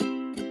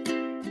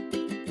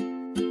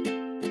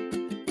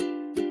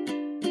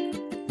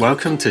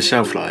Welcome to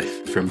Shelf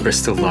Life from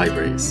Bristol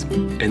Libraries.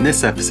 In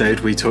this episode,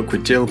 we talk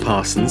with Jill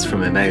Parsons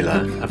from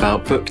Imela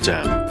about Book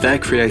Jam, their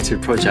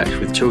creative project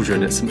with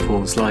children at St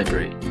Paul's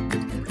Library.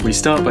 We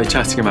start by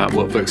chatting about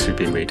what books we've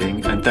been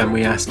reading, and then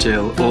we ask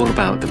Jill all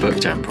about the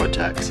Book Jam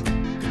project.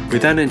 We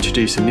then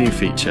introduce a new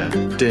feature,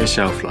 Dear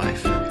Shelf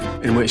Life,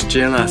 in which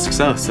Jill asks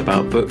us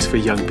about books for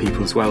young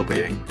people's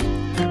well-being.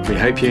 We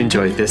hope you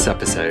enjoyed this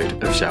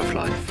episode of Shelf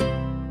Life.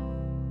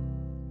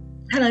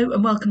 Hello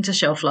and welcome to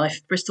Shelf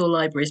Life, Bristol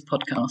Libraries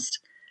podcast.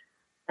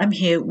 I'm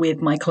here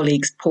with my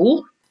colleagues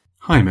Paul.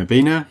 Hi,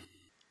 Mabina.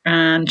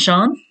 And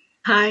Sian.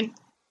 Hi.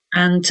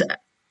 And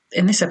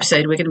in this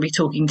episode, we're going to be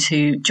talking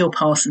to Jill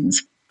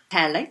Parsons.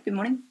 Hello, good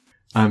morning.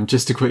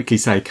 Just to quickly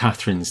say,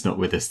 Catherine's not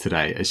with us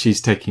today, as she's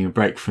taking a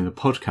break from the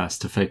podcast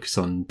to focus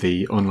on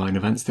the online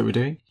events that we're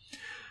doing.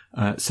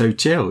 So,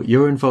 Jill,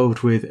 you're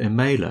involved with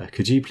Imela.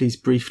 Could you please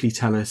briefly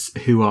tell us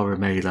who are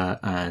Imela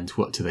and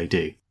what do they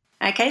do?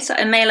 Okay, so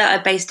Imela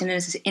are based in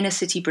inner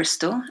city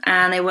Bristol,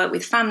 and they work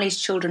with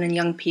families, children and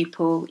young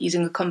people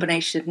using a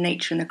combination of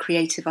nature and the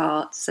creative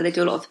arts. So they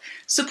do a lot of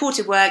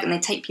supportive work, and they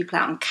take people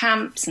out on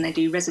camps, and they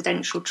do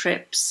residential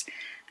trips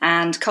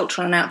and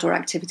cultural and outdoor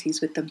activities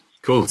with them.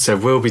 Cool. So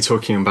we'll be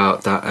talking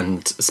about that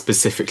and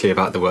specifically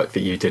about the work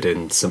that you did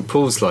in St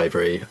Paul's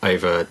Library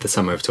over the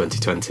summer of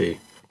 2020.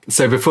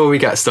 So before we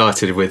get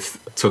started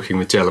with talking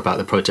with Jill about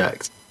the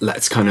project,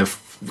 let's kind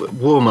of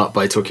warm up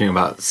by talking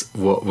about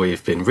what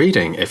we've been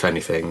reading, if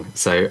anything.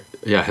 So,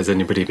 yeah, has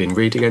anybody been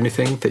reading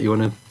anything that you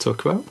want to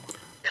talk about?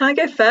 Can I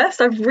go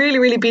first? I've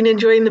really been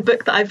enjoying the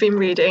book that I've been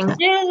reading.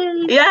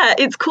 Yay! Yeah,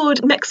 it's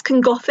called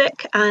Mexican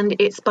Gothic, and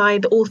it's by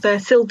the author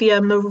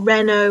Silvia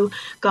Moreno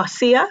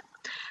Garcia.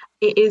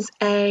 It is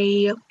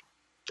a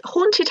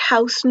haunted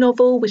house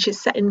novel which is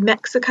set in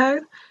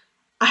Mexico.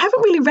 I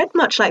haven't really read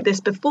much like this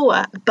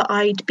before, but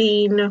I'd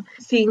been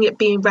seeing it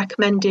being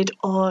recommended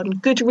on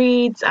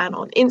Goodreads and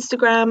on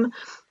Instagram.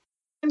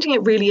 Finding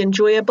it really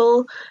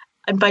enjoyable.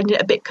 I'm finding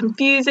it a bit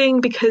confusing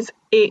because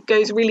it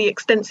goes really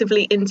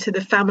extensively into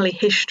the family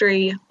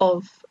history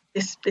of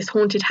this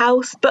haunted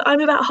house. But I'm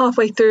about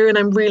halfway through and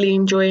I'm really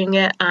enjoying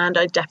it, and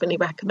I definitely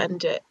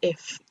recommend it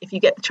if you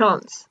get the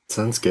chance.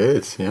 Sounds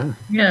good, yeah.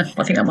 Yeah,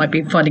 I think that might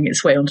be finding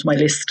its way onto my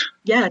list.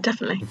 Yeah,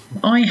 definitely.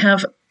 I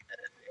have,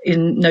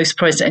 in no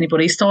surprise to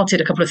anybody, started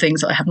a couple of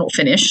things that I have not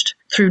finished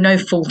through no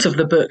fault of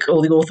the book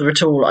or the author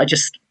at all. I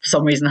just, for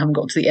some reason, haven't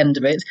got to the end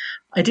of it.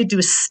 I did do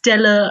a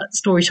stellar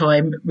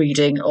storytime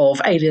reading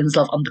of Aliens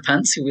Love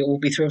Underpants, who we will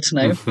be thrilled to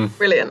know.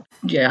 Brilliant.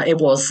 Yeah, it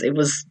was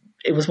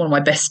one of my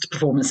best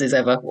performances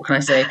ever. What can I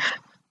say?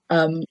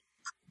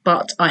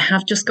 But I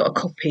have just got a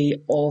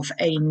copy of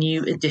a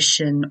new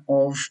edition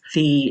of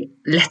the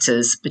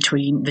letters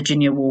between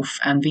Virginia Woolf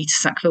and Vita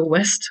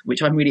Sackville-West,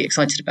 which I'm really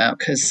excited about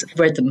because I've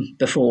read them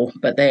before,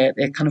 but they're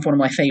kind of one of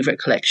my favourite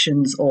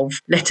collections of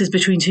letters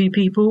between two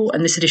people.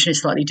 And this edition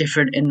is slightly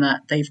different in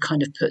that they've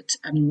kind of put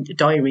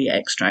diary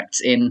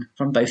extracts in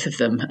from both of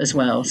them as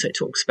well. So it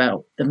talks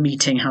about the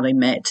meeting, how they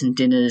met and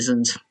dinners,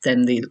 and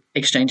then the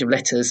exchange of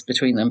letters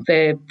between them.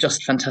 They're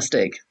just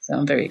fantastic. So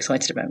I'm very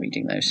excited about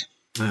reading those.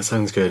 That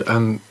sounds good.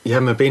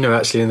 Mabina,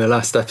 actually, in the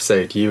last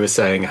episode, you were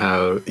saying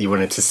how you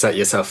wanted to set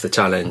yourself the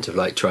challenge of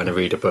trying to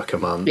read a book a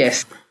month.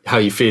 Yes. How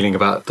are you feeling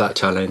about that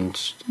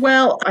challenge?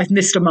 Well, I've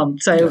missed a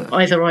month, so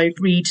either I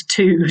read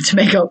 2 to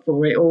make up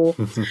for it, or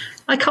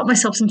I cut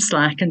myself some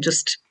slack and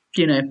just,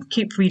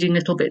 keep reading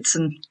little bits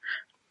and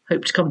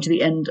hope to come to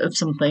the end of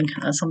something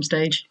at some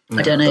stage.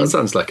 I don't know. That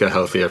sounds like a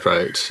healthy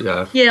approach,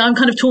 yeah. Yeah, I'm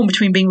kind of torn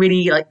between being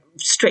really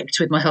strict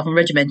with myself and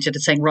regimented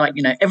and saying, right,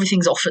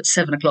 everything's off at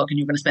 7 o'clock and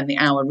you're going to spend the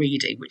hour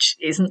reading, which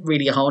isn't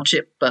really a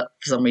hardship, but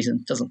for some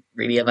reason doesn't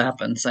really ever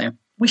happen. So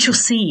we shall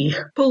see.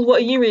 Paul,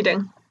 what are you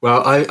reading?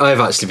 Well, I've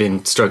actually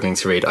been struggling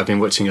to read. I've been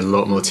watching a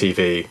lot more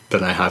TV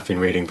than I have been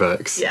reading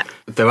books. Yeah.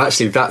 Though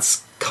actually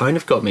that's kind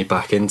of got me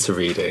back into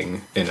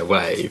reading in a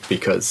way,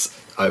 because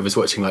I was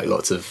watching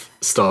lots of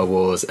Star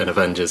Wars and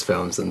Avengers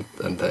films and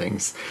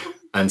things.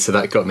 And so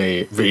that got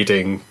me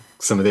reading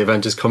some of the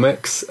Avengers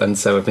comics. And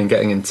so I've been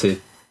getting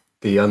into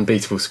The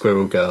Unbeatable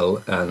Squirrel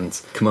Girl and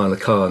Kamala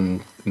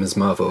Khan, Ms.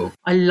 Marvel.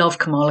 I love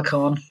Kamala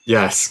Khan.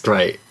 Yes,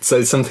 great.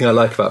 So something I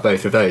like about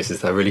both of those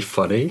is they're really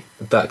funny.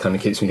 That kind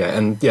of keeps me going.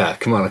 And yeah,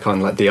 Kamala Khan,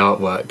 the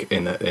artwork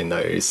in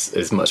those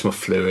is much more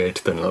fluid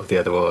than a lot of the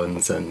other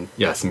ones. And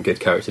yeah, some good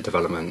character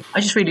development.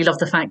 I just really love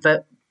the fact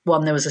that,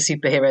 one, there was a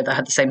superhero that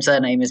had the same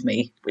surname as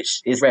me,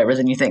 which is rarer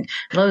than you think.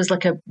 And I was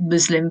like a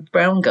Muslim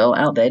brown girl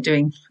out there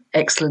doing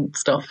excellent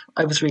stuff.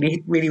 I was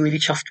really, really, really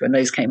chuffed when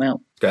those came out.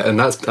 Yeah, and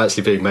that's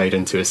actually being made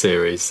into a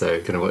series, so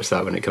going to watch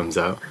that when it comes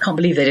out. I can't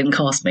believe they didn't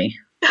cast me.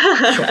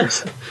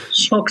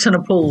 Shocked and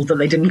appalled that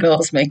they didn't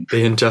cast me.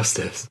 The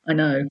injustice. I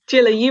know.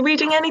 Jill, are you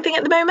reading anything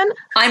at the moment?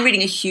 I'm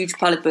reading a huge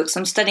pile of books.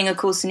 I'm studying a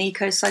course in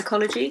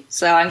eco-psychology,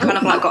 so I'm kind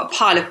of got a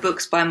pile of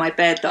books by my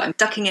bed that I'm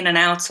ducking in and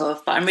out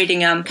of. But I'm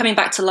reading Coming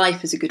Back to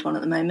Life is a good one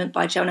at the moment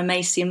by Jonah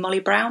Macy and Molly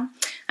Brown.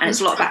 And it's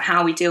a lot about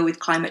how we deal with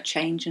climate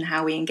change and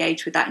how we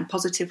engage with that in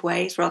positive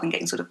ways rather than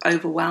getting sort of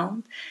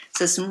overwhelmed.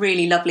 So there's some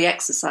really lovely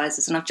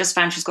exercises. And I've just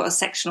found she's got a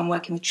section on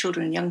working with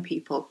children and young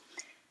people.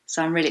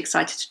 So I'm really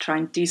excited to try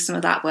and do some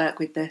of that work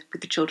with the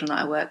children that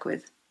I work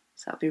with.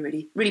 So that'll be a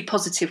really, really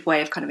positive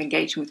way of kind of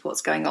engaging with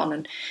what's going on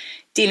and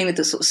dealing with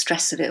the sort of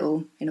stress of it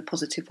all in a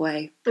positive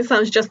way. It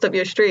sounds just up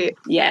your street.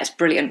 Yeah, it's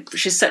brilliant.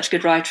 She's such a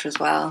good writer as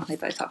well. They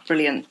both are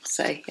brilliant.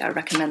 So yeah, I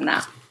recommend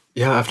that.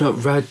 Yeah, I've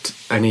not read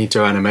any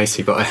Joanna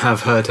Macy, but I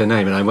have heard her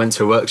name, and I went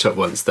to a workshop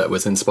once that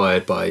was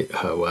inspired by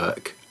her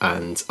work,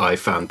 and I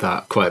found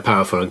that quite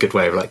powerful and a good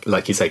way of,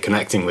 like you say,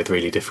 connecting with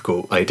really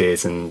difficult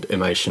ideas and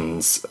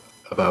emotions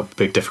about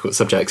big, difficult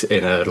subjects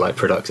in a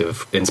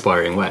productive,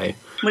 inspiring way.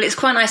 Well, it's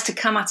quite nice to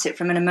come at it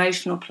from an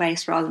emotional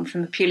place rather than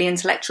from a purely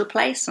intellectual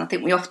place, and I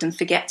think we often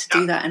forget to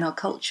do that in our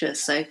culture.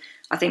 So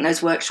I think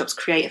those workshops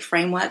create a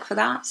framework for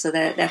that. So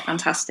they're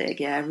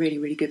fantastic. Yeah, really,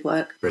 really good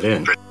work.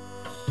 Brilliant.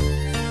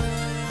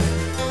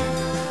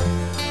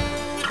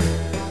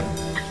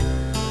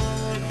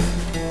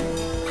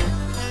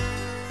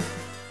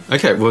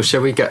 Okay, well,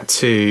 shall we get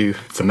to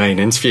the main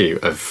interview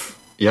of,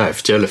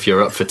 if Jill, if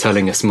you're up for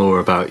telling us more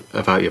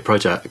about your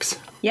projects.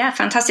 Yeah,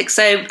 fantastic.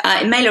 So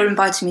Imelda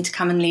invited me to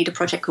come and lead a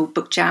project called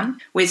Book Jam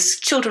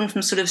with children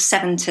from sort of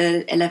 7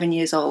 to 11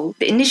 years old.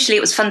 But initially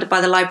it was funded by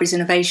the Libraries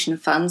Innovation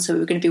Fund, so we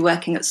were going to be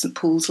working at St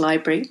Paul's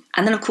Library.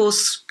 And then, of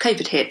course,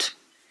 COVID hit.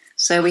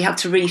 So we had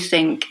to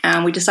rethink,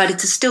 and we decided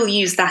to still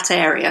use that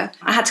area.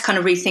 I had to kind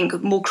of rethink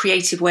of more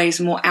creative ways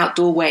and more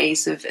outdoor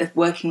ways of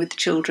working with the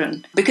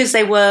children. Because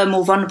they were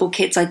more vulnerable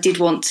kids, I did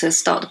want to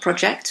start the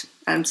project.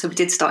 So we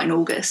did start in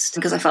August,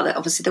 because I felt that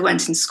obviously they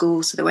weren't in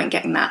school, so they weren't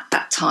getting that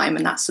time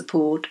and that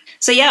support.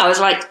 So yeah,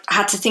 I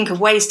had to think of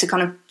ways to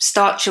kind of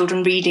start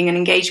children reading and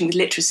engaging with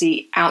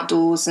literacy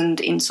outdoors and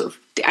in sort of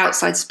the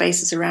outside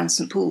spaces around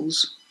St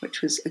Paul's,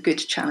 which was a good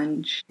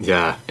challenge.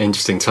 Yeah,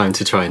 interesting time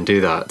to try and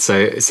do that.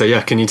 So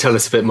yeah, can you tell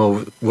us a bit more?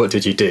 What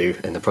did you do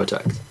in the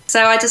project?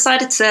 So I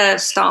decided to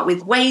start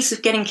with ways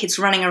of getting kids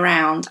running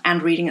around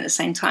and reading at the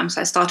same time.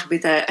 So I started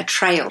with a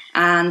trail,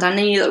 and I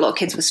knew that a lot of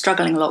kids were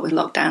struggling a lot with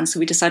lockdown, so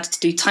we decided to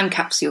do time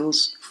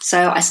capsules.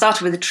 So I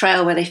started with a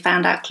trail where they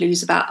found out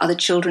clues about other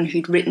children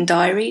who'd written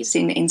diaries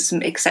in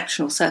some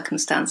exceptional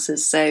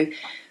circumstances. So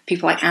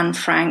people like Anne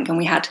Frank, and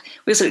we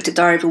also looked at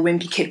Diary of a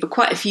Wimpy Kid, but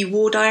quite a few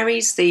war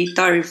diaries, the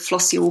Diary of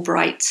Flossie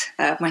Albright,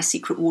 My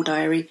Secret War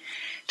Diary,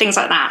 things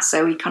like that.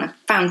 So we kind of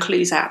found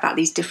clues out about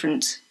these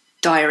different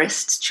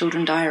diarists,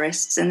 children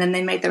diarists, and then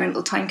they made their own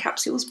little time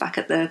capsules back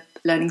at the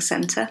Learning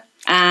Centre.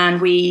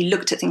 And we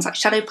looked at things like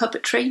shadow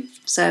puppetry.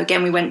 So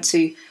again, we went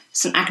to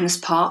St Agnes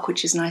Park,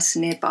 which is nice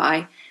and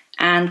nearby,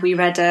 and we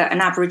read an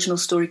Aboriginal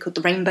story called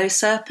The Rainbow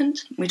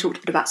Serpent. We talked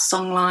a bit about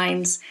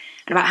songlines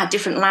and about how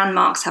different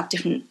landmarks have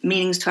different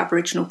meanings to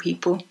Aboriginal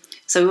people.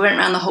 So we went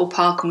around the whole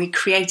park and we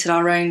created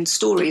our own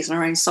stories and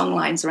our own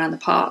songlines around the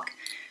park.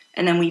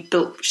 And then we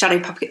built shadow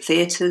puppet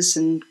theatres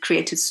and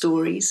created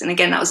stories. And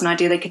again, that was an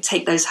idea they could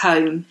take those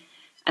home,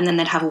 and then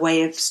they'd have a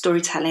way of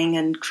storytelling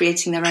and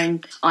creating their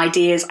own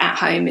ideas at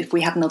home if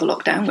we had another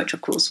lockdown, which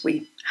of course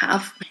we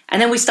have. And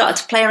then we started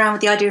to play around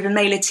with the idea of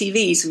Imelda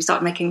TV. So we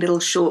started making little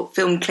short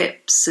film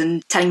clips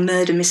and telling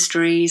murder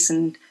mysteries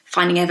and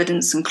finding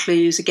evidence and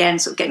clues, again,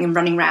 sort of getting them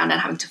running around and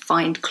having to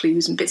find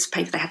clues and bits of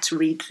paper. They had to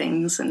read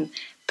things and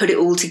put it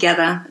all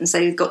together. And so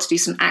we got to do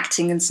some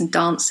acting and some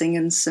dancing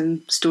and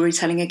some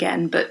storytelling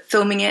again, but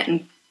filming it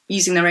and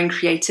using their own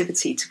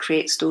creativity to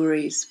create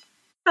stories.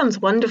 Sounds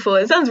wonderful.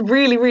 It sounds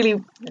really,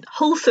 really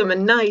wholesome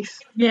and nice.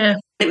 Yeah.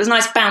 It was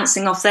nice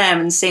bouncing off them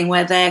and seeing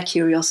where their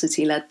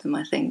curiosity led them,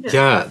 I think.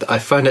 Yeah, I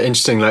find it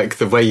interesting, like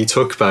the way you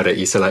talk about it.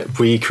 You say, like,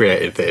 we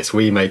created this,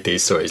 we made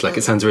these stories. Like,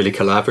 it sounds really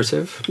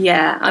collaborative.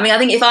 Yeah, I mean, I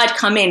think if I'd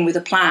come in with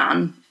a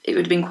plan, it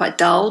would have been quite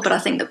dull, but I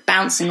think that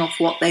bouncing off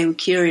what they were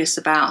curious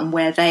about and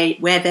where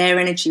their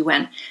energy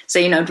went.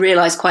 So, I'd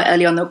realised quite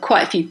early on there were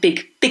quite a few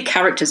big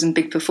characters and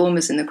big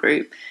performers in the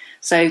group.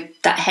 So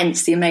that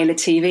hence the Imelda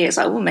TV. It's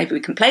like, well, maybe we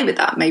can play with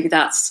that. Maybe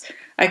that's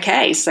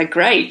okay. So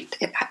great.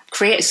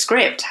 Create a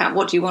script.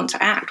 What do you want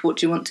to act? What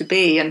do you want to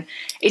be? And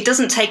it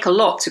doesn't take a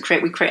lot to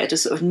create. We created a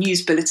sort of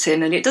news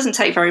bulletin, and it doesn't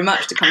take very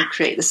much to kind of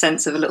create the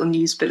sense of a little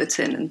news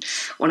bulletin, and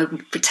one of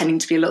them pretending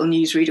to be a little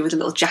newsreader with a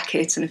little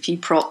jacket and a few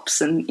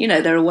props, and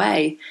they're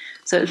away.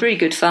 So it was really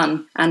good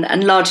fun,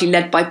 and largely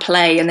led by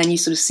play, and then you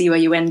sort of see where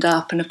you end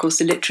up. And of course,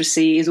 the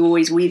literacy is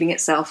always weaving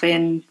itself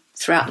in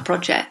throughout the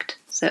project.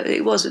 So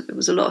it was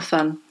a lot of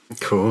fun.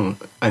 Cool.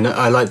 And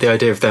I like the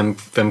idea of them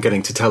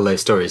getting to tell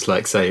those stories,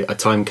 like, say, a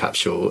time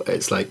capsule.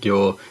 It's like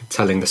you're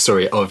telling the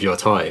story of your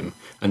time.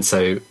 And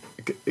so,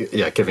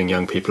 yeah, giving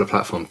young people a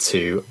platform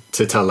to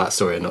tell that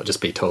story and not just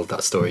be told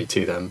that story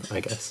to them, I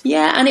guess.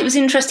 Yeah, and it was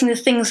interesting the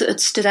things that had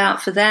stood out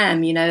for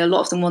them. A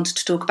lot of them wanted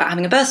to talk about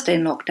having a birthday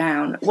in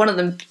lockdown. One of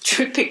them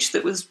drew a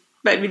picture that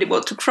made me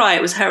want to cry.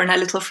 It was her and her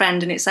little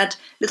friend, and it said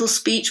little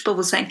speech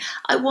bubbles saying,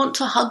 "I want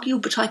to hug you,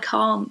 but I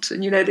can't."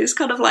 And this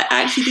kind of like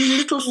actually these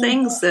little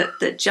things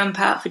that jump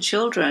out for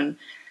children.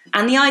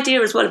 And the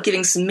idea as well of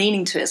giving some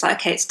meaning to it. It's like,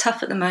 okay, it's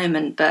tough at the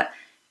moment, but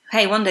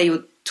hey, one day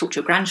talk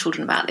to your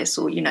grandchildren about this,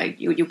 or,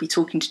 you'll be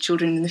talking to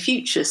children in the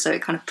future. So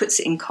it kind of puts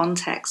it in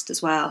context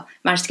as well.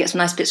 Managed to get some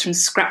nice bits from the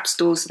scrap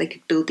store so they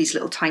could build these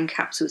little time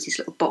capsules, these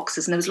little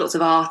boxes. And there was lots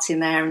of art in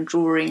there and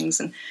drawings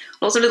and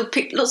lots of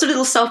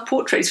little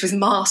self-portraits with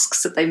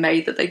masks that they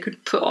made that they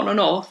could put on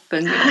and off.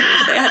 And they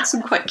had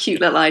some quite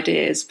cute little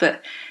ideas.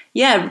 But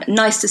yeah,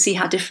 nice to see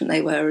how different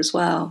they were as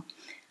well.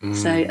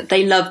 So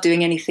they love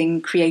doing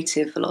anything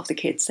creative, a lot of the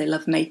kids. They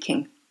love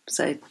making.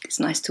 So it's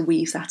nice to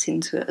weave that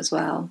into it as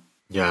well.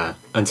 Yeah,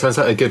 and sounds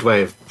like a good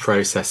way of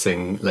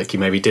processing, like you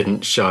maybe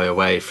didn't shy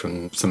away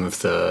from some of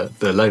the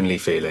lonely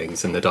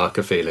feelings and the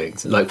darker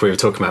feelings. Like we were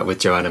talking about with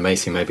Joanna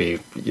Macy, maybe,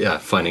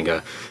 finding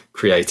a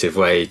creative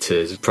way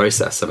to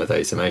process some of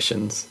those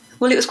emotions.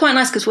 Well, it was quite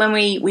nice because when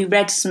we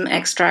read some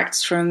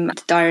extracts from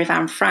the Diary of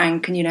Anne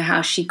Frank, and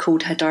how she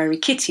called her diary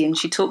Kitty, and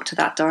she talked to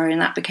that diary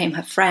and that became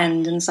her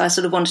friend. And so I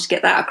sort of wanted to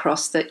get that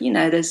across, that,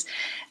 there's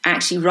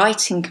actually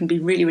writing can be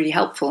really, really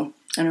helpful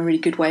and a really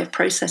good way of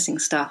processing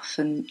stuff.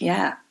 And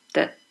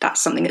that's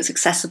something that's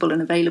accessible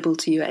and available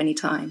to you at any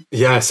time.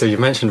 Yeah, so you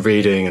mentioned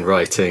reading and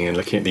writing and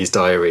looking at these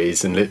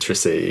diaries and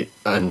literacy,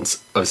 and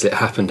obviously it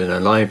happened in a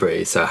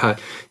library. So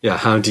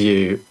how do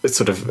you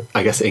sort of,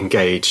 I guess,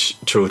 engage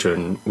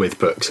children with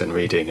books and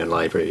reading in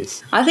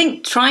libraries? I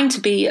think trying to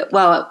be,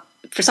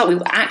 for a start, we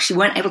actually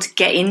weren't able to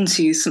get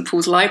into St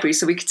Paul's Library,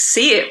 so we could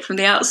see it from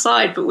the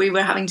outside, but we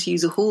were having to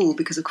use a hall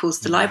because, of course,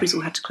 the libraries all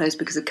had to close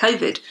because of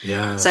COVID.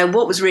 Yeah. So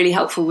what was really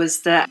helpful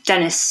was that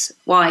Dennis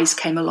Wise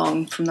came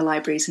along from the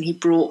libraries and he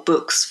brought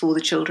books for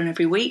the children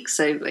every week,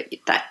 so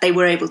that they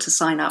were able to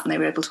sign up and they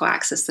were able to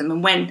access them.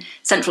 And when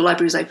Central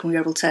Library was open, we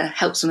were able to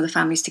help some of the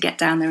families to get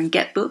down there and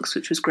get books,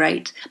 which was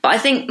great. But I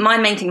think my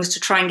main thing was to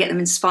try and get them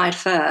inspired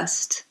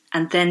first,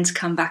 and then to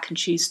come back and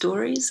choose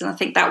stories. And I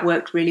think that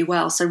worked really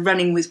well. So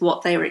running with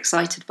what they were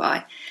excited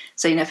by.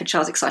 So, if a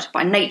child's excited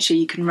by nature,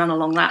 you can run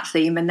along that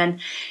theme. And then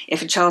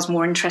if a child's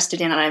more interested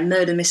in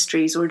murder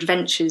mysteries or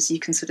adventures, you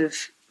can sort of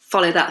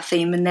follow that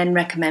theme and then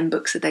recommend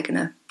books that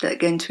they're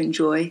going to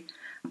enjoy.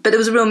 But there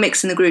was a real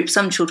mix in the group.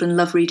 Some children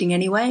love reading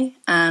anyway,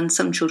 and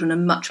some children are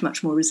much,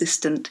 much more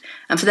resistant.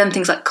 And for them,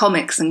 things like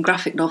comics and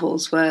graphic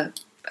novels were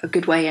a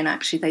good way in.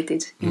 Actually, they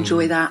did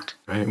enjoy that.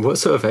 Right. What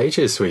sort of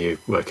ages were you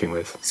working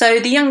with? So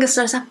the youngest,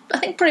 I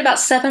think probably about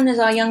 7 is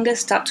our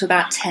youngest, up to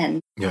about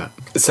 10. Yeah.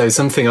 So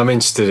something I'm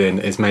interested in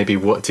is maybe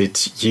what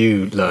did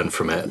you learn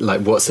from it?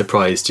 Like what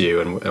surprised you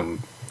and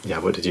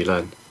what did you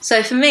learn?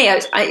 So for me,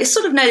 I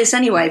sort of know this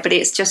anyway, but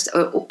it's just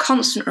a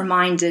constant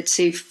reminder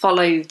to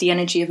follow the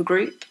energy of a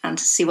group and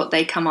to see what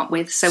they come up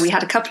with. So we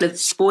had a couple of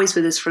boys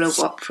with us for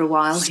a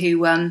while who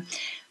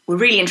were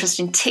really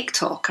interested in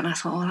TikTok, and I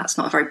thought, that's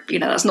not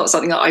that's not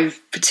something that I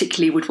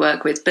particularly would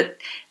work with. But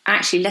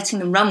actually letting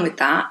them run with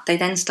that, they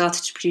then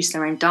started to produce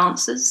their own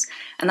dances,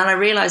 and then I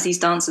realised these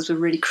dancers were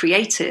really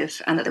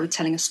creative and that they were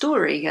telling a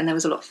story, and there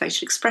was a lot of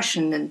facial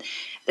expression, and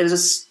there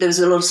was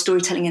a lot of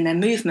storytelling in their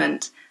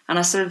movement. And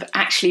I sort of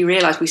actually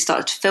realised we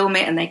started to film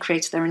it, and they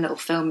created their own little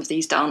film of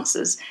these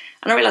dancers.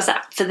 And I realised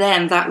that for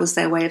them, that was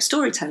their way of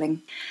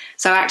storytelling.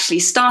 So actually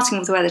starting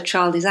with where the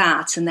child is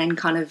at and then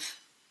kind of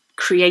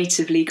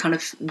creatively kind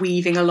of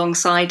weaving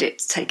alongside it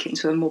to take it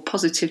into a more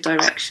positive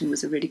direction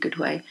was a really good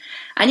way.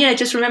 And,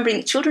 just remembering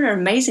that children are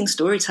amazing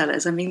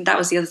storytellers. I mean, that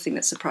was the other thing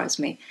that surprised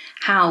me,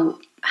 how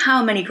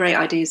many great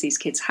ideas these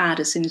kids had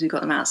as soon as we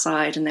got them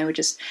outside. And they were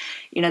just,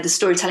 the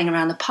storytelling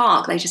around the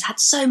park, they just had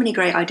so many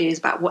great ideas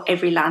about what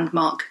every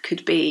landmark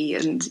could be.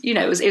 And,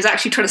 it was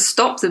actually trying to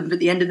stop them at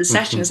the end of the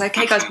session. It's like,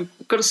 hey guys,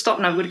 we've got to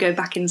stop now, we've got to go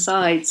back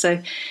inside. So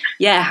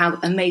yeah, how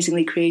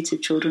amazingly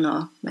creative children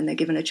are when they're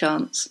given a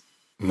chance.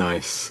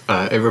 Nice.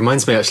 It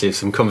reminds me actually of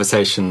some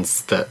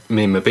conversations that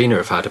me and Mabina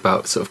have had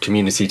about sort of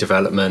community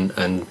development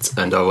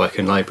and our work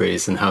in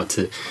libraries and how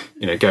to,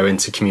 go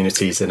into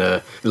communities in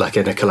a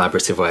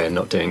collaborative way and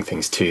not doing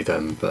things to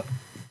them, but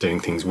doing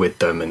things with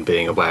them and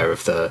being aware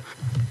of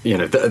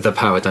the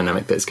power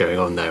dynamic that's going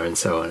on there and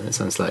so on. It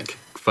sounds like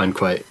find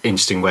quite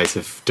interesting ways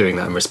of doing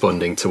that and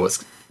responding to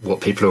what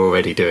people are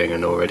already doing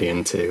and already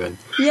into. And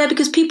yeah,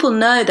 because people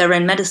know their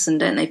own medicine,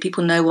 don't they?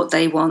 People know what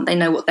they want, they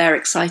know what they're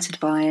excited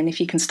by, and if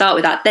you can start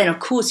with that, then of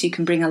course you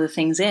can bring other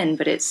things in,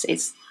 but it's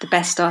the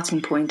best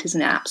starting point,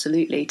 isn't it?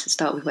 Absolutely, to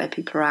start with where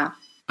people are at.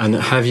 And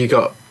have you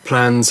got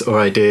plans or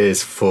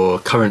ideas for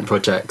current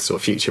projects or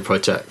future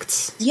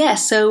projects? Yeah,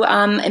 so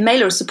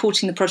Emela is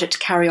supporting the project to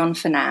carry on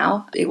for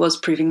now. It was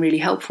proving really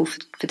helpful for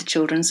the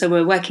children. So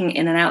we're working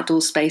in an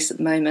outdoor space at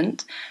the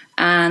moment.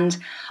 And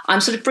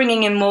I'm sort of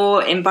bringing in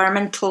more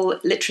environmental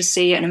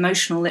literacy and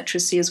emotional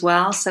literacy as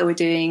well. So we're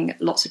doing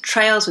lots of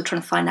trails. We're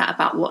trying to find out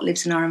about what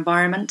lives in our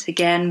environment.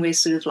 Again, we're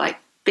sort of like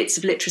bits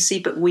of literacy,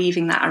 but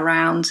weaving that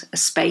around a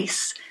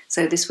space.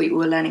 So this week we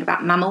were learning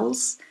about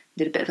mammals.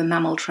 We did a bit of a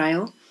mammal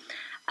trail.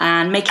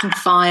 And making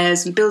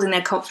fires and building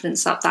their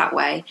confidence up that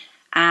way.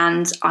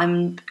 And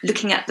I'm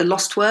looking at The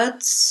Lost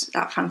Words,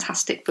 that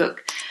fantastic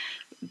book,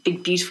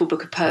 big, beautiful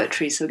book of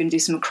poetry. So we're going to do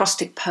some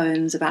acrostic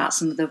poems about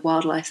some of the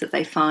wildlife that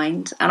they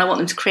find. And I want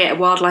them to create a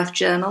wildlife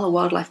journal, a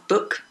wildlife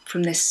book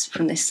from this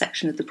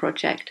section of the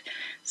project.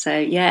 So,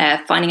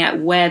 yeah, finding out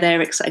where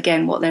they're,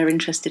 again, what they're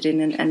interested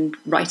in and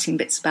writing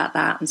bits about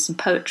that, and some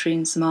poetry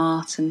and some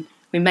art. And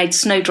we made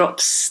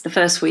snowdrops the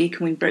first week,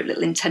 and we wrote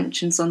little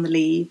intentions on the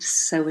leaves.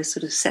 So we're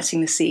sort of setting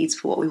the seeds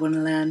for what we want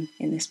to learn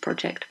in this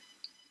project.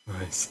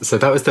 Nice. So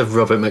that was the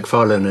Robert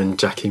Macfarlane and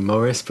Jackie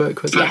Morris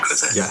book, was it?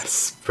 Yes.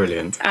 Yes,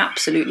 brilliant.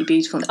 Absolutely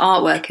beautiful. The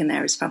artwork in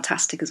there is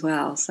fantastic as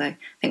well. So I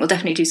think we'll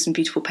definitely do some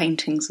beautiful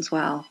paintings as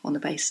well on the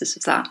basis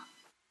of that.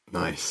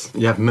 Nice.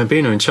 Yeah,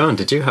 Mabina and Sean,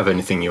 did you have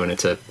anything you wanted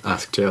to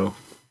ask Jill?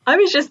 I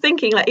was just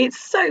thinking, like, it's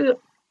so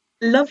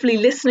lovely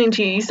listening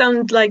to you. You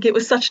sound like it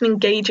was such an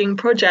engaging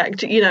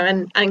project, you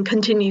know, and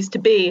continues to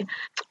be.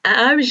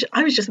 I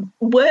was just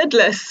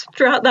wordless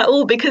throughout that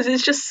all, because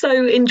it's just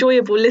so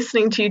enjoyable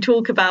listening to you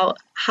talk about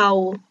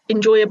how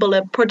enjoyable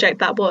a project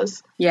that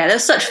was. Yeah, they're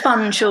such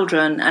fun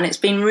children, and it's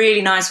been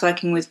really nice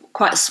working with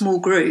quite a small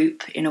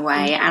group in a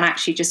way, and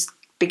actually just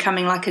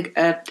becoming like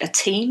a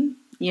team,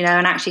 you know,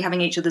 and actually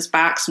having each other's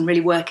backs and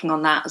really working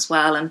on that as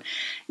well. And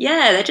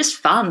yeah, they're just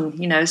fun,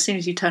 you know. As soon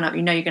as you turn up,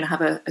 you know you're going to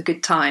have a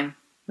good time,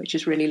 which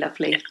is really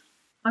lovely.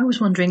 I was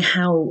wondering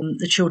how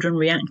the children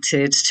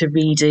reacted to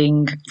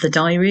reading the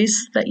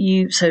diaries that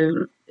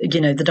so,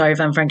 you know, the Diary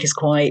of Anne Frank is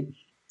quite,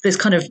 there's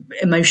kind of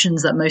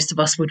emotions that most of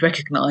us would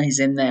recognise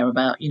in there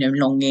about, you know,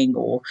 longing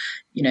or,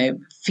 you know,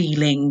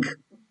 feeling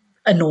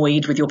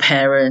annoyed with your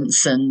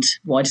parents and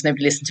why does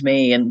nobody listen to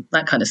me and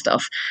that kind of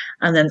stuff.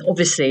 And then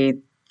obviously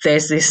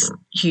there's this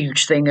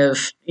huge thing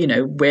of, you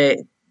know, we're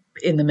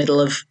in the middle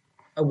of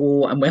a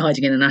war and we're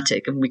hiding in an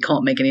attic and we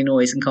can't make any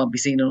noise and can't be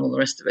seen and all the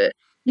rest of it.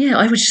 Yeah,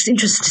 I was just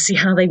interested to see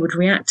how they would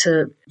react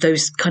to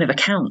those kind of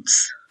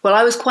accounts. Well,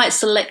 I was quite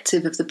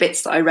selective of the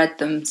bits that I read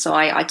them, so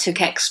I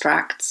took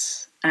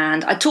extracts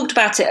and I talked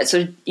about it.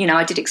 So, you know,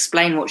 I did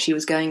explain what she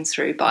was going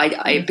through, but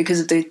I because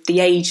of the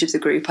age of the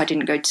group, I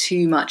didn't go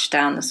too much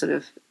down the sort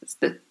of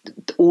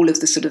all of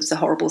the sort of the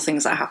horrible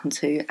things that happened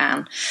to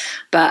Anne.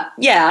 But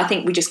yeah, I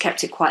think we just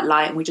kept it quite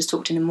light, and we just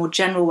talked in a more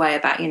general way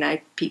about, you know,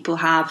 people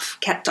have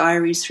kept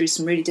diaries through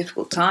some really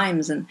difficult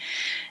times, and,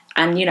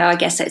 you know, I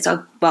guess it's,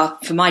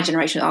 for my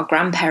generation, our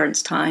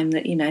grandparents' time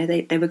that, you know,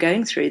 they were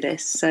going through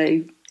this.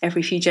 So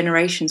every few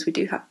generations we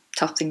do have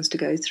tough things to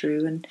go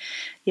through. And,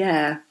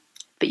 yeah,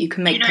 but you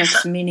can make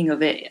personal meaning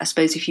of it, I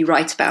suppose, if you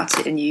write about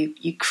it and you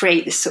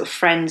create this sort of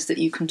friends that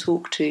you can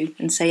talk to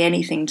and say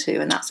anything to,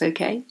 and that's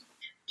okay.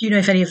 Do you know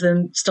if any of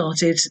them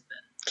started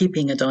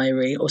keeping a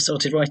diary or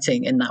started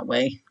writing in that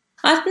way?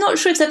 I'm not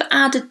sure if they've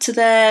added to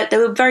they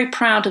were very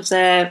proud of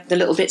the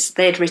little bits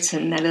they'd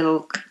written, their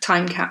little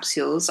time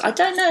capsules. I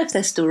don't know if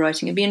they're still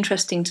writing. It'd be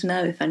interesting to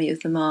know if any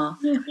of them are.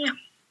 Yeah.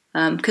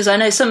 Because I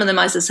know some of them,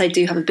 as I say,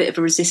 do have a bit of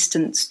a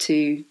resistance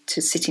to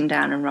sitting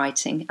down and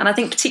writing. And I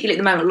think particularly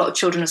at the moment, a lot of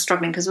children are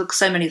struggling because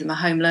so many of them are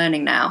home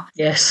learning now.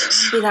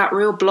 Yes. With that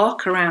real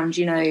block around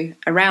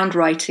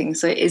writing.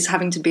 So it is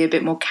having to be a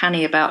bit more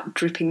canny about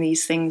dripping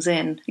these things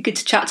in. It's good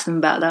to chat to them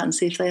about that and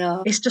see if they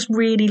are. It's just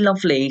really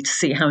lovely to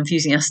see how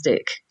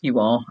enthusiastic you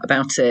are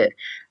about it.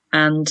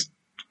 And,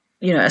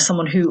 you know, as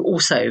someone who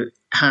also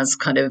has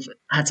kind of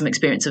had some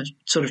experience of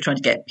sort of trying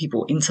to get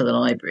people into the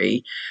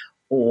library,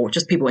 or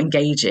just people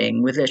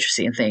engaging with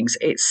literacy and things,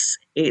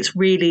 it's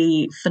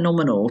really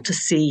phenomenal to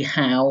see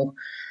how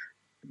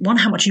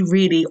much you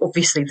really,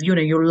 obviously, you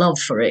know, your love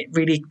for it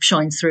really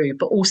shines through,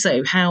 but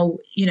also how,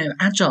 you know,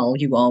 agile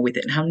you are with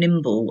it and how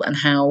nimble and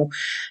how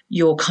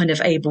you're kind of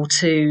able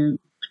to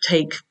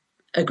take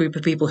a group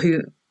of people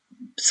who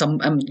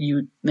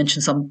you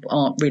mentioned some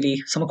are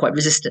quite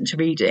resistant to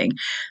reading,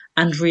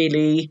 and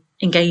really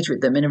engage with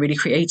them in a really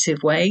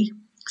creative way.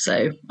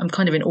 So I'm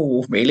kind of in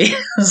awe, really,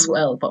 as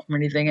well, apart from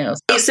anything else.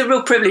 It's a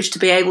real privilege to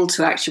be able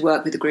to actually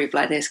work with a group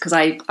like this, because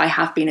I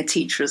have been a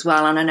teacher as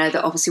well. And I know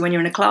that obviously when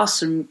you're in a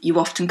classroom, you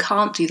often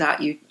can't do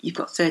that. You've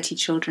got 30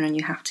 children and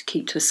you have to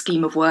keep to a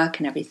scheme of work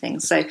and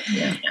everything. So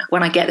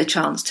when I get the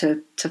chance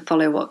to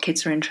follow what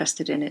kids are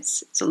interested in,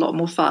 it's a lot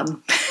more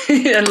fun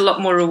and a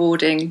lot more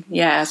rewarding.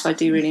 Yeah, so I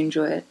do really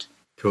enjoy it.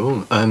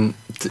 Cool.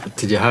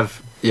 Did you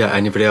have... Yeah,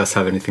 anybody else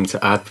have anything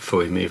to add before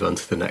we move on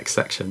to the next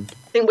section?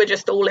 I think we're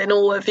just all in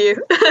awe of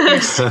you.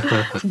 Yes,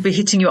 we'll be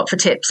hitting you up for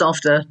tips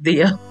after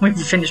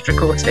we've finished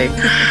recording.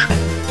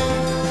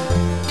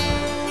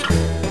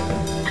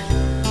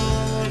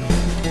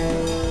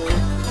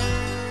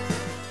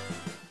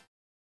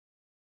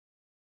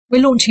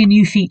 We're launching a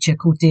new feature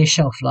called Dear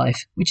Shelf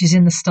Life, which is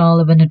in the style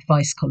of an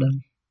advice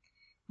column.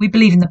 We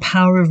believe in the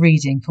power of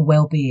reading for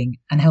well-being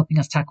and helping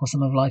us tackle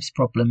some of life's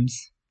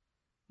problems.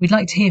 We'd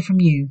like to hear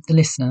from you, the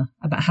listener,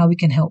 about how we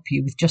can help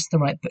you with just the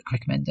right book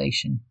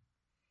recommendation.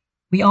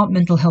 We aren't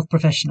mental health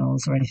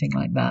professionals or anything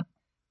like that.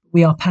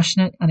 We are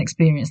passionate and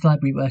experienced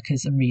library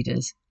workers and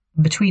readers,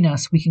 and between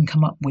us we can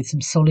come up with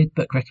some solid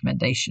book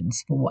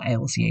recommendations for what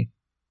ails you.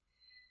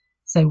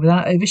 So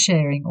without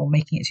oversharing or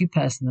making it too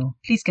personal,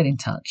 please get in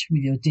touch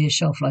with your Dear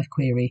Shelf Life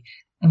query,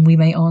 and we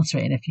may answer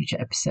it in a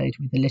future episode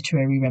with a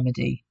literary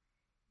remedy.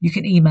 You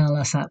can email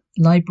us at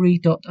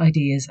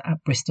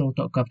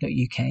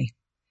library.ideas@bristol.gov.uk. To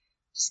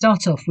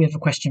start off, we have a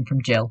question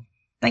from Jill.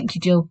 Thank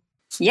you, Jill.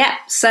 Yeah,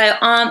 so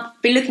I've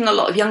been looking at a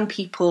lot of young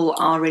people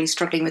are really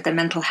struggling with their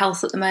mental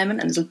health at the moment,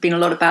 and there's been a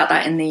lot about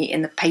that in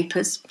the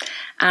papers.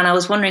 And I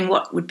was wondering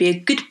what would be a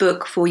good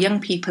book for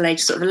young people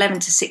aged sort of 11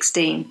 to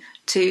 16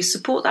 to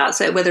support that.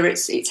 So whether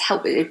it's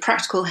help,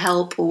 practical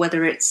help, or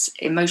whether it's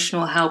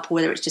emotional help, or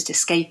whether it's just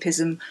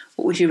escapism,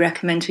 what would you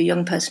recommend to a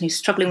young person who's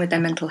struggling with their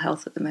mental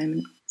health at the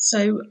moment?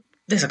 So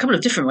there's a couple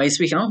of different ways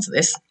we can answer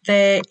this.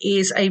 There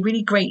is a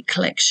really great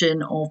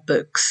collection of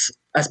books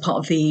as part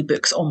of the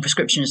Books on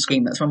Prescription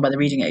scheme that's run by the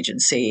Reading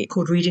Agency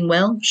called Reading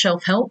Well,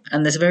 Shelf Help.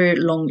 And there's a very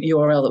long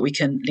URL that we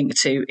can link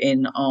to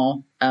in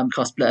our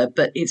class blurb,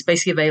 but it's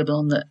basically available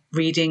on the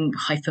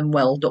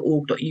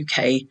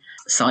reading-well.org.uk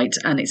site.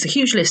 And it's a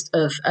huge list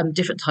of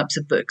different types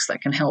of books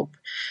that can help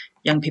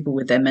young people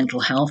with their mental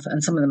health.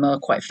 And some of them are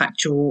quite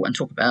factual and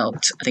talk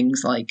about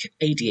things like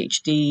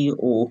ADHD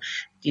or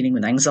dealing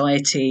with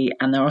anxiety.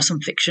 And there are some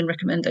fiction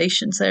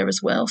recommendations there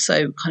as well.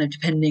 So kind of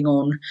depending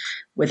on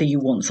whether you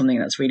want something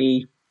that's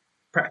really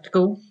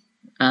practical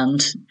and,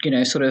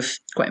 sort of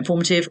quite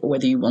informative, or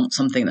whether you want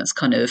something that's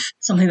kind of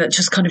something that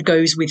just kind of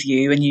goes with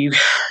you and you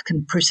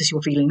can process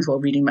your feelings while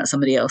reading about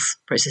somebody else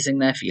processing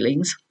their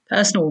feelings.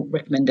 Personal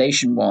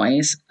recommendation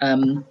wise,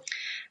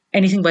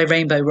 anything by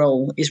Rainbow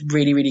Rowell is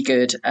really, really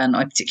good. And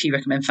I particularly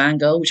recommend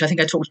Fangirl, which I think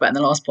I talked about in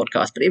the last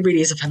podcast, but it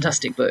really is a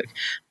fantastic book.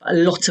 But a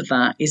lot of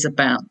that is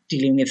about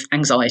dealing with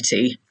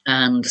anxiety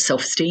and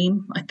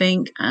self-esteem, I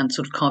think, and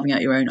sort of carving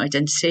out your own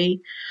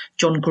identity.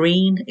 John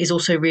Green is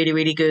also really,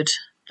 really good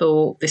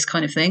for this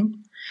kind of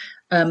thing.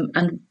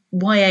 And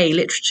YA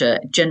literature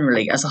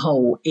generally as a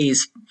whole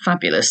is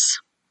fabulous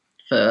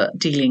for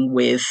dealing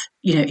with,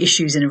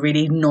 issues in a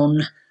really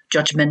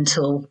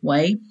non-judgmental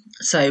way.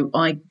 So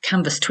I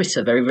canvassed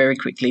Twitter very, very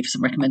quickly for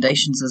some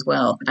recommendations as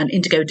well. And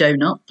Indigo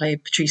Donut by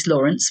Patrice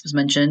Lawrence was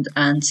mentioned,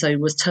 and so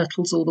was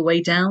Turtles All the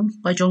Way Down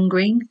by John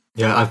Green.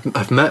 Yeah,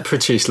 I've met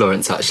Patrice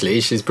Lawrence,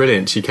 actually. She's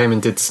brilliant. She came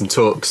and did some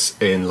talks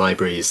in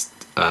libraries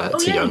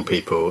to young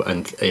people,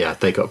 and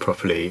they got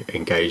properly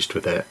engaged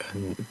with it,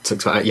 and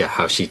talks about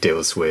how she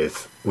deals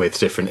with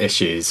different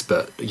issues,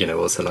 but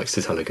also likes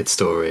to tell a good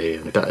story,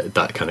 and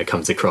that kind of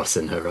comes across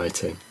in her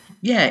writing.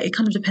 Yeah, it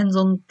kind of depends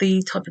on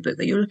the type of book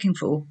that you're looking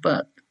for,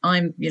 but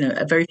I'm,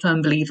 a very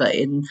firm believer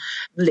in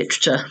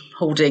literature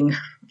holding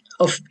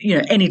of,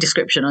 any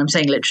description. I'm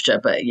saying literature,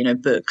 but,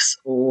 books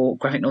or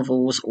graphic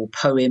novels or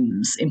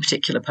poems, in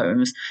particular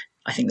poems.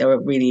 I think they're a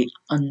really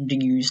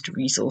underused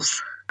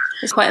resource.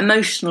 It's quite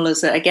emotional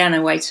as, a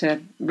way to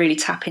really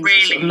tap into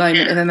sort of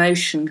moment of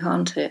emotion,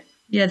 can't it?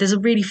 Yeah, there's a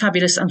really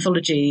fabulous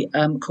anthology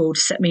called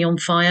Set Me on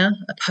Fire,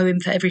 A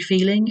Poem for Every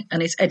Feeling,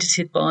 and it's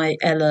edited by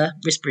Ella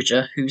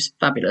Risbridger, who's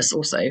fabulous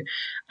also.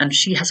 And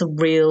she has a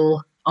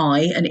real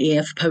eye and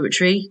ear for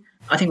poetry.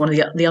 I think one of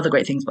the other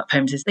great things about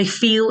poems is they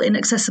feel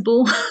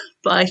inaccessible,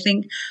 but I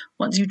think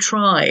once you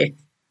try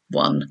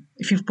one,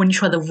 when you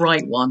try the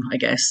right one, I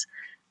guess,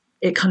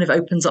 it kind of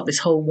opens up this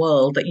whole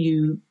world that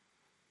you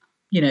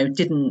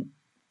didn't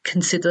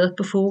consider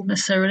before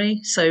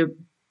necessarily. So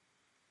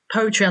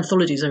poetry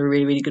anthologies are a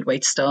really, really good way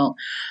to start.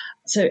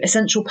 So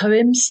essential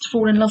poems to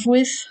fall in love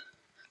with,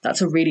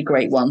 that's a really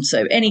great one.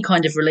 So any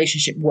kind of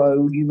relationship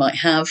woe you might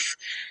have,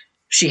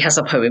 she has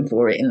a poem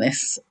for it in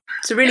this.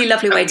 It's a really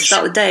lovely way to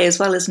start the day as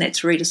well, isn't it?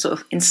 To read a sort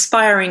of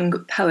inspiring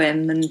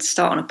poem and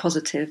start on a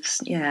positive.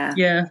 Yeah.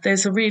 Yeah,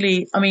 there's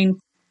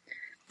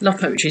love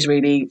poetry is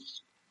really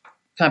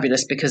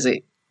fabulous because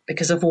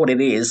of what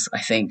it is, I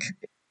think.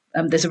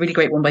 There's a really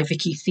great one by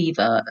Vicky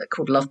Thiever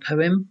called Love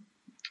Poem.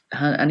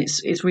 And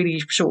it's really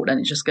short, and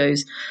it just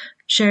goes,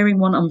 sharing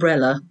one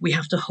umbrella, we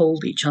have to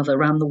hold each other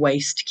round the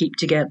waist to keep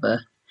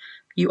together.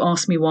 You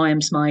ask me why I'm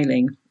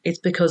smiling. It's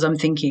because I'm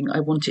thinking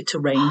I want it to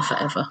rain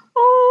forever.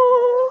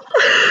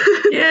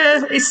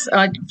 Yeah,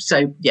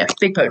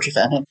 big poetry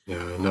fan.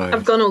 Yeah, nice.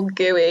 I've gone all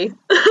gooey.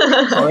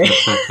 Sorry.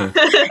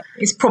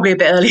 It's probably a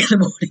bit early in the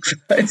morning for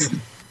those.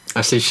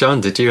 Actually, Sean,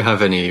 did you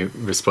have any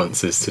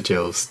responses to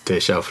Jill's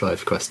Dear Shelf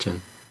Life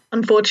question?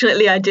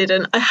 Unfortunately, I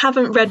didn't. I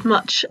haven't read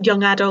much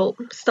young adult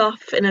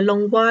stuff in a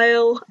long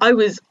while. I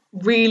was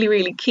really,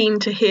 really keen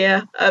to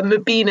hear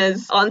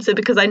Mabina's answer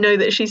because I know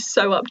that she's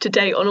so up to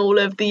date on all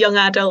of the young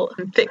adult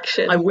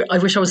fiction. I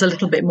wish I was a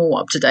little bit more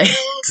up to date.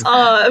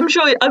 I'm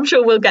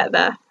sure we'll get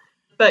there.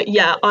 But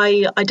yeah,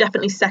 I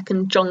definitely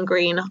second John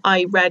Green.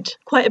 I read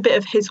quite a bit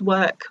of his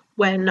work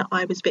when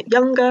I was a bit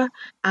younger,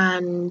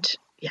 and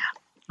yeah.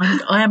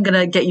 I am going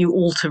to get you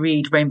all to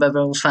read Rainbow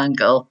Rowell's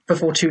Fangirl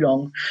before too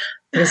long,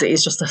 because it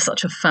is just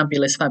such a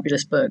fabulous,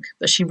 fabulous book.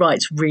 But she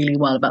writes really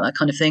well about that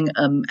kind of thing.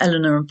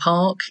 Eleanor and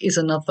Park is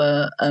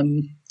another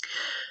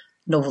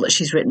novel that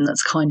she's written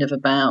that's kind of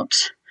about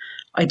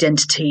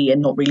identity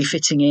and not really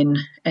fitting in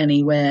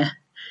anywhere,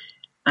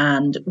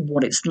 and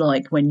what it's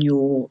like when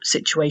your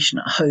situation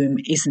at home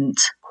isn't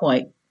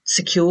quite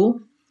secure,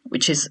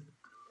 which is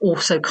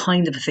also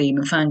kind of a theme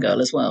in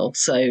Fangirl as well.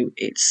 So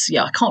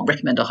I can't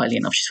recommend her highly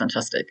enough. She's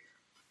fantastic.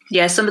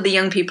 Yeah, some of the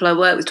young people I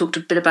work with talked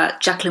a bit about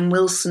Jacqueline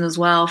Wilson as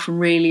well, from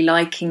really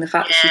liking the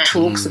fact that she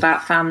talks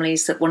about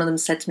families, that one of them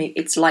said to me,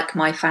 it's like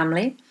my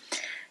family.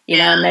 You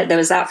know, and there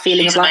was that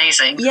feeling of like,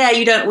 amazing. Yeah,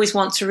 you don't always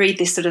want to read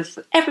this sort of,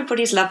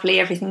 everybody's lovely,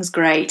 everything's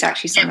great.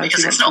 Actually,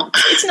 sometimes it's not.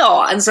 It's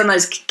not. And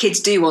sometimes kids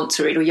do want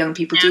to read, or young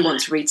people do want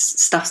to read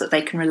stuff that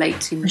they can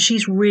relate to.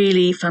 She's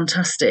really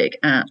fantastic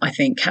at, I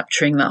think,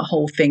 capturing that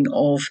whole thing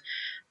of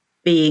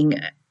being,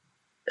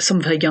 some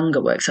of her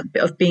younger works,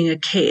 of being a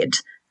kid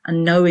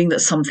and knowing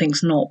that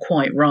something's not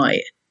quite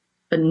right,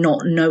 but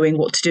not knowing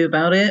what to do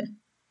about it,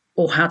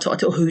 or how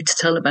to, or who to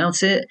tell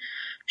about it.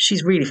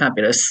 She's really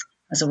fabulous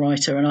as a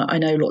writer, and I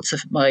know lots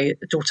of, my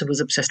daughter was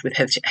obsessed with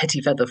Hetty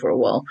Feather for a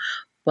while,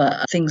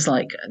 but things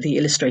like The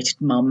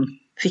Illustrated Mum,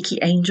 Vicky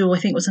Angel, I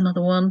think was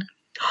another one.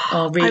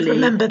 Oh, really? I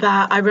remember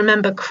that. I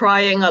remember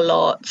crying a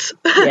lot.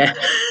 Yeah.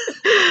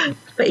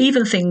 But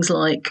even things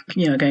like,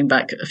 you know, going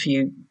back a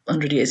few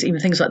hundred years, even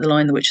things like The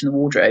Lion, the Witch and the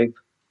Wardrobe,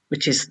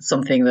 which is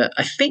something that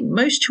I think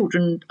most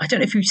children, I don't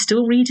know if you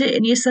still read it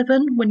in year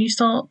 7 when you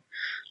start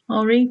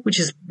RE, which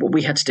is what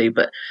we had to do,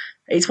 but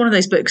it's one of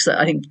those books that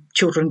I think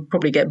children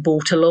probably get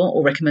bought a lot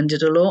or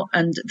recommended a lot.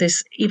 And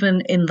there's,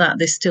 even in that,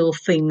 there's still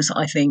things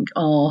I think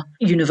are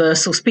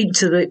universal, speak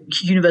to the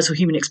universal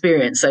human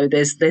experience. So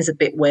there's a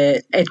bit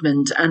where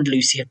Edmund and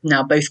Lucy have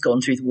now both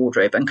gone through the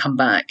wardrobe and come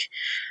back.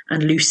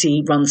 And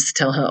Lucy runs to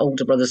tell her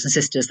older brothers and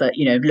sisters that,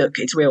 you know, look,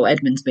 it's real.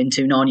 Edmund's been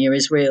to Narnia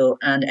is real.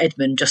 And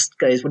Edmund just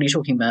goes, what are you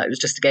talking about? It was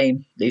just a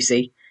game,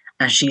 Lucy.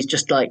 And she's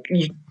just like,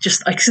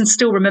 I can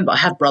still remember, I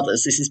have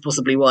brothers, this is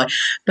possibly why,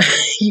 but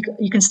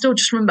you can still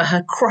just remember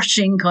her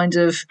crushing kind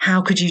of,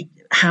 how could you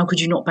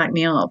not back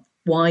me up?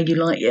 Why you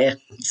like, yeah,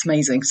 it's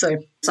amazing. So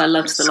I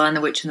loved The Lion,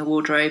 the Witch and the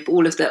Wardrobe,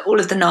 all of the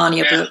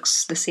Narnia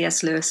books, the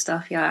C.S. Lewis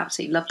stuff. Yeah, I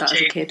absolutely loved that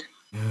as a kid.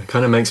 Yeah, it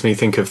kind of makes me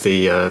think of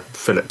the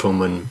Philip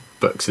Pullman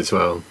books as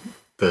well,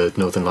 the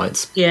Northern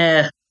Lights.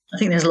 Yeah, I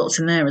think there's lots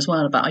in there as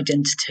well about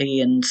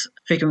identity and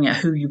figuring out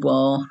who you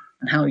are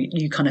and how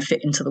you kind of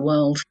fit into the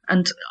world.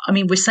 And I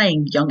mean, we're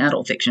saying young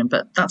adult fiction,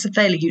 but that's a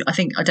fairly, I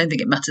don't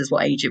think it matters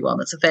what age you are.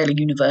 That's a fairly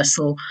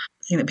universal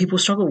thing that people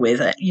struggle with.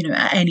 You know,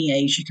 at any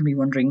age, you can be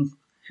wondering,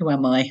 who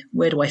am I?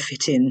 Where do I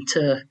fit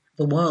into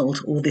the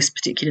world, or this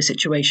particular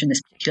situation,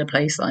 this particular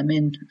place that I'm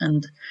in?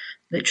 And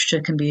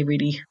literature can be a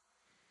really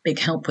big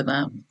help with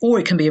that. Or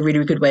it can be a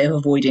really good way of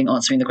avoiding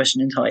answering the question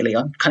entirely.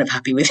 I'm kind of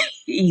happy with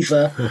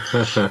either.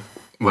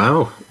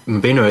 Wow.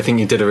 Mabino, I think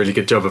you did a really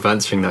good job of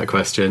answering that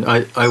question.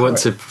 I want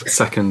to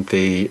second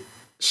the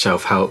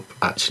shelf help,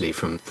 actually,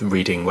 from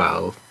Reading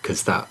Well,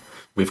 because that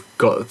we've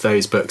got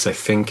those books, I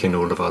think, in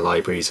all of our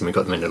libraries, and we've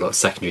got them in a lot of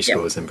secondary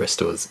schools in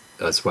Bristol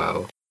as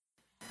well.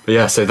 But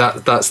yeah, so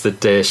that's the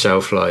Dear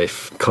Shelf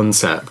Life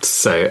concept.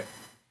 So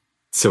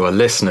our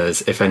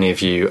listeners, if any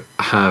of you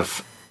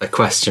have a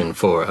question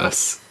for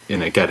us, you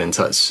know, get in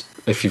touch.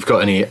 If you've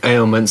got any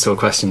ailments or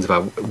questions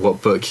about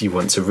what book you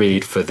want to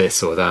read for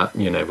this or that,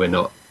 you know,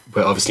 we're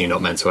obviously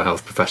not mental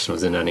health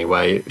professionals in any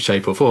way,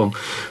 shape or form,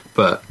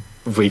 but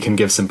we can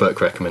give some book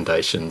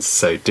recommendations.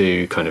 So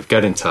do kind of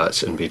get in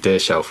touch and be Dear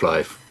Shelf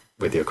Life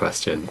with your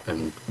question,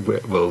 and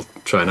we'll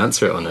try and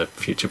answer it on a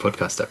future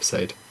podcast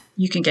episode.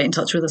 You can get in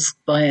touch with us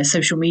via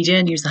social media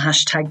and use the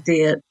hashtag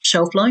Dear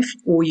Shelf Life,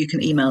 or you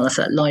can email us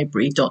at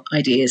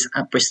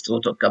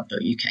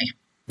library.ideas@bristol.gov.uk.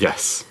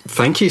 Yes.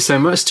 Thank you so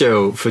much,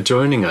 Jill, for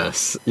joining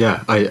us.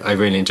 Yeah, I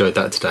really enjoyed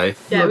that today.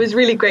 Yeah, it was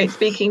really great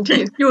speaking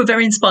to you. You were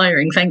very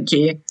inspiring. Thank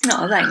you.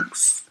 Oh,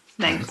 thanks.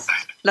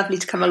 Lovely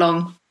to come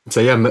along.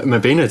 So yeah,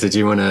 Mabina, did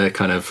you want to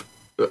kind of,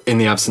 in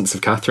the absence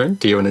of Catherine,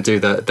 do you want to do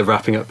the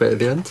wrapping up bit at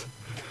the end?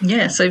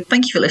 Yeah, so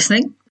thank you for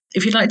listening.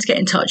 If you'd like to get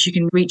in touch, you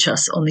can reach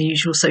us on the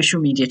usual social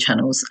media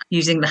channels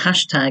using the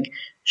hashtag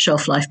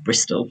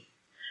ShelfLifeBristol.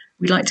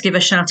 We'd like to give a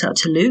shout out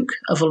to Luke,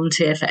 a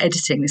volunteer for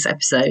editing this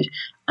episode,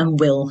 and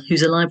Will,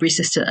 who's a library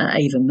assistant at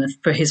Avonmouth,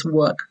 for his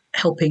work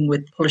helping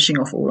with polishing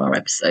off all our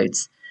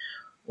episodes.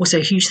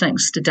 Also, huge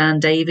thanks to Dan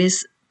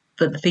Davies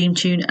for the theme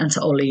tune, and to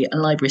Ollie, a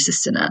library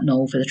assistant at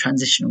Knoll, for the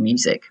transitional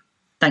music.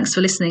 Thanks for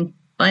listening.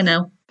 Bye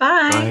now.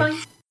 Bye. Bye.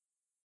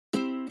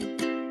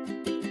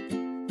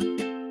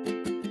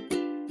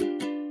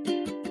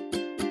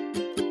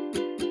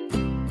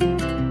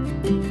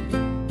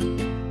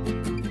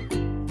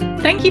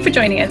 Thank you for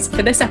joining us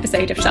for this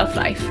episode of Shelf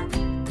Life.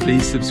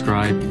 Please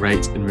subscribe,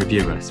 rate and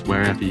review us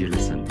wherever you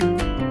listen.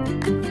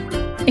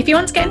 If you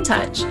want to get in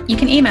touch, you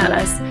can email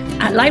us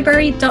at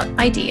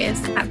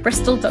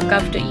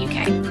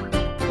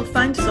library.ideas@bristol.gov.uk. Or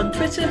find us on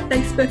Twitter,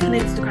 Facebook and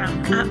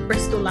Instagram at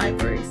Bristol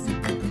Libraries.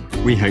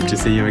 We hope to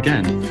see you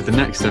again for the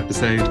next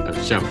episode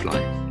of Shelf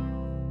Life.